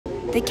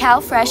The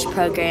CalFresh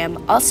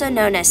program, also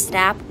known as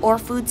SNAP or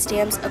food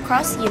stamps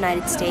across the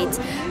United States,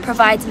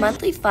 provides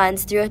monthly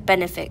funds through a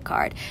benefit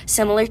card,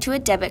 similar to a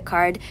debit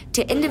card,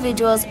 to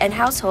individuals and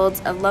households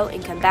of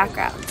low-income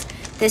backgrounds.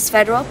 This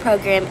federal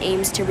program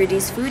aims to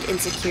reduce food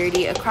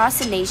insecurity across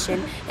the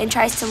nation and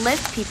tries to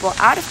lift people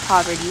out of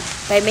poverty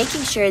by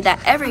making sure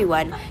that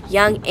everyone,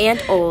 young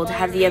and old,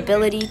 have the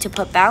ability to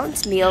put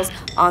balanced meals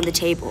on the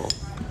table.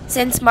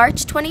 Since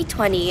March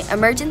 2020,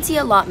 emergency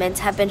allotments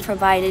have been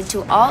provided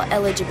to all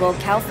eligible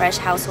CalFresh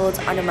households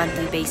on a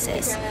monthly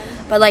basis.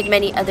 But like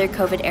many other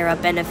COVID-era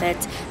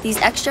benefits, these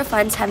extra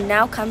funds have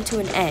now come to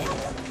an end.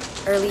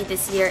 Early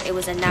this year, it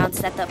was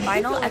announced that the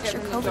final extra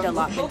COVID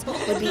allotments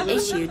would be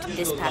issued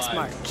this past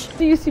March.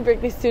 As a UC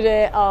Berkeley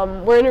student,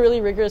 we're in a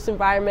really rigorous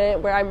environment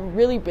where I'm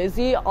really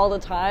busy all the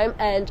time.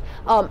 And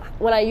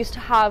when I used to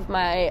have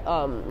my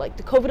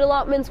the COVID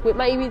allotments with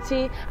my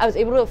EBT, I was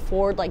able to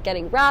afford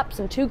getting wraps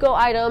and to-go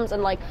items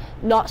and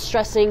not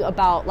stressing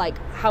about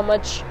how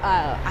much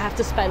I have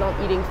to spend on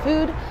eating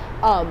food.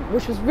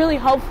 Which was really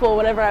helpful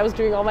whenever I was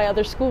doing all my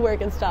other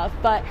schoolwork and stuff.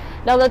 But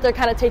now that they're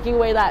kind of taking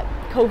away that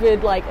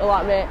COVID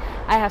allotment,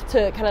 I have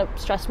to kind of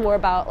stress more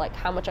about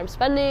how much I'm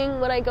spending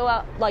when I go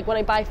out, when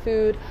I buy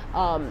food,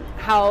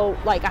 how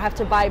I have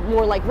to buy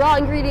more raw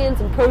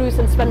ingredients and produce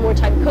and spend more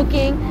time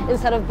cooking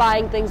instead of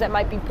buying things that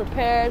might be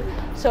prepared.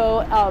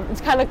 So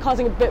it's kind of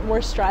causing a bit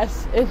more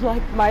stress in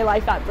my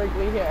life at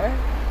Berkeley here.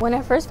 When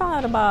I first found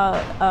out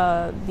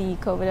about the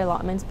COVID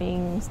allotments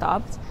being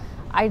stopped,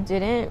 I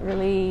didn't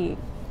really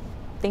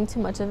think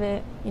too much of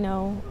it,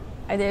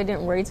 I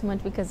didn't worry too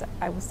much because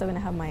I was still going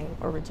to have my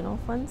original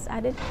funds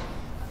added.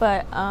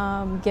 But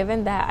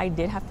given that I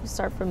did have to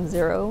start from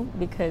zero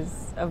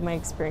because of my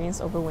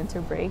experience over winter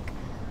break,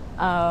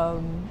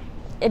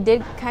 it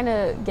did kind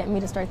of get me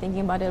to start thinking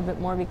about it a bit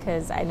more,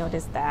 because I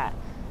noticed that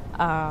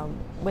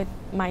with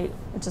my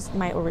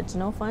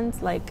original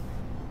funds,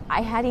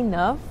 I had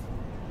enough,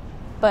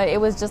 but it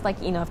was just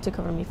enough to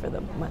cover me for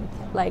the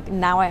month.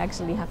 Now I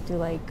actually have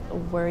to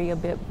worry a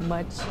bit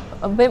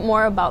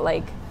more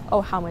about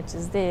oh, how much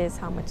is this,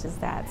 how much is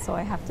that, so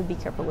I have to be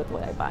careful with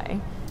what I buy.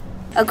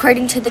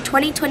 According to the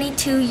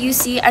 2022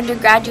 UC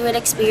Undergraduate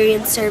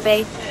Experience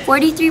Survey,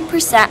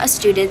 43% of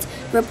students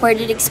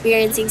reported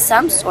experiencing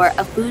some sort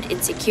of food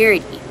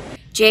insecurity.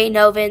 Jay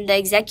Novin, the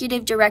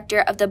executive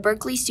director of the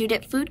Berkeley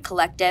Student Food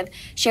Collective,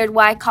 shared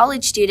why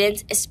college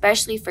students,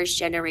 especially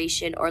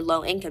first-generation or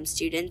low-income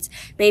students,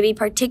 may be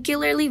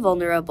particularly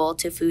vulnerable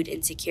to food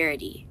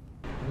insecurity.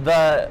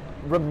 The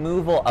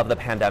removal of the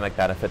pandemic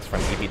benefits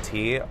from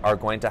EBT are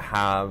going to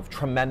have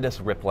tremendous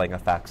rippling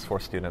effects for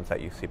students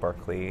at UC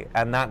Berkeley,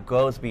 and that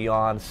goes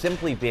beyond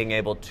simply being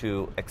able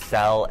to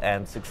excel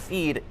and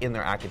succeed in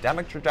their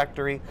academic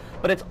trajectory,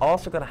 but it's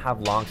also going to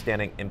have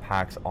long-standing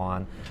impacts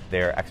on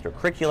their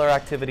extracurricular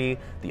activity,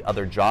 the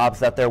other jobs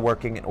that they're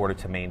working in order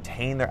to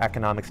maintain their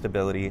economic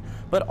stability.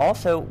 But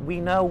also, we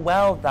know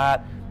well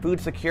that food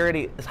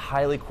security is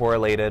highly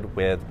correlated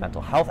with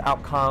mental health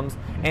outcomes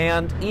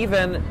and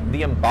even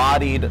the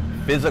embodied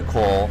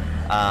physical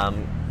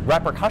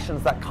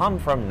repercussions that come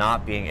from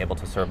not being able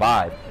to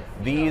survive.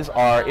 These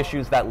are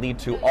issues that lead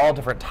to all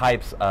different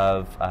types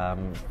of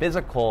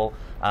physical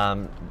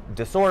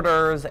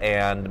disorders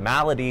and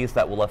maladies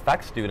that will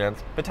affect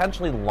students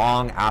potentially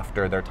long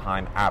after their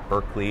time at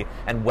Berkeley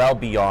and well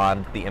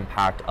beyond the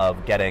impact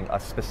of getting a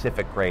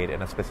specific grade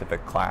in a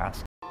specific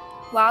class.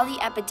 While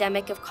the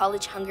epidemic of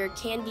college hunger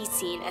can be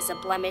seen as a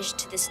blemish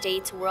to the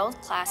state's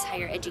world-class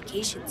higher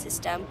education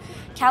system,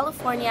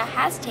 California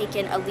has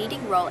taken a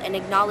leading role in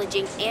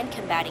acknowledging and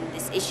combating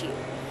this issue.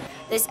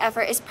 This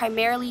effort is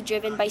primarily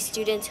driven by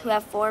students who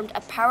have formed a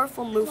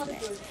powerful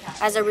movement.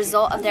 As a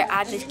result of their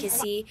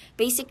advocacy,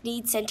 basic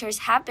needs centers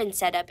have been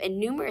set up in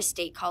numerous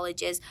state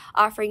colleges,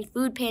 offering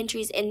food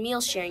pantries and meal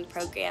sharing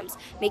programs,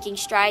 making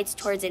strides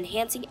towards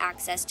enhancing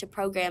access to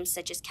programs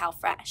such as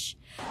CalFresh.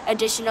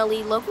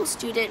 Additionally, local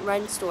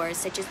student-run stores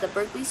such as the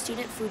Berkeley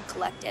Student Food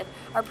Collective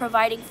are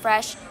providing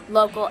fresh,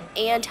 local,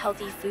 and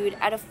healthy food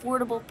at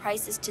affordable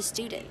prices to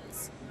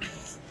students.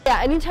 Yeah,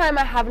 anytime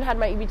I haven't had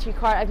my EBT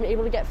card, I've been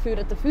able to get food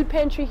at the food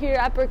pantry here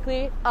at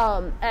Berkeley,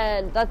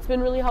 and that's been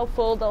really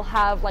helpful. They'll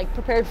have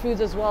prepared foods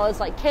as well as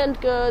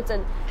canned goods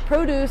and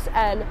produce,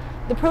 and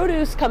the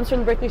produce comes from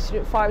the Berkeley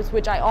Student Farms,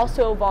 which I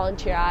also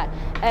volunteer at,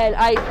 and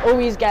I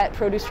always get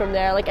produce from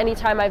there.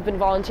 Anytime I've been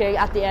volunteering,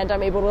 at the end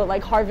I'm able to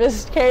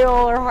harvest kale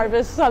or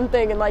harvest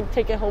something and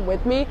take it home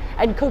with me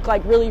and cook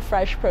really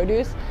fresh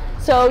produce.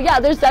 So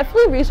yeah, there's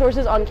definitely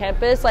resources on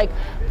campus.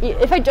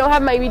 If I don't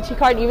have my EBT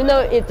card, even though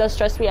it does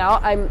stress me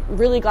out, I'm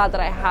really glad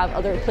that I have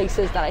other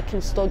places that I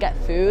can still get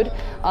food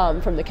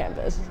from the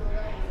campus.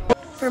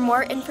 For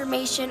more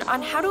information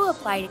on how to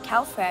apply to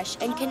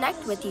CalFresh and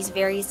connect with these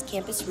various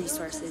campus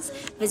resources,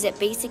 visit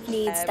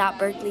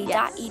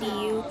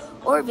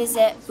basicneeds.berkeley.edu or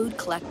visit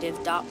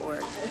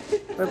foodcollective.org.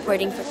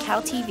 Reporting for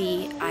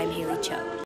CalTV, I'm Haley Choe.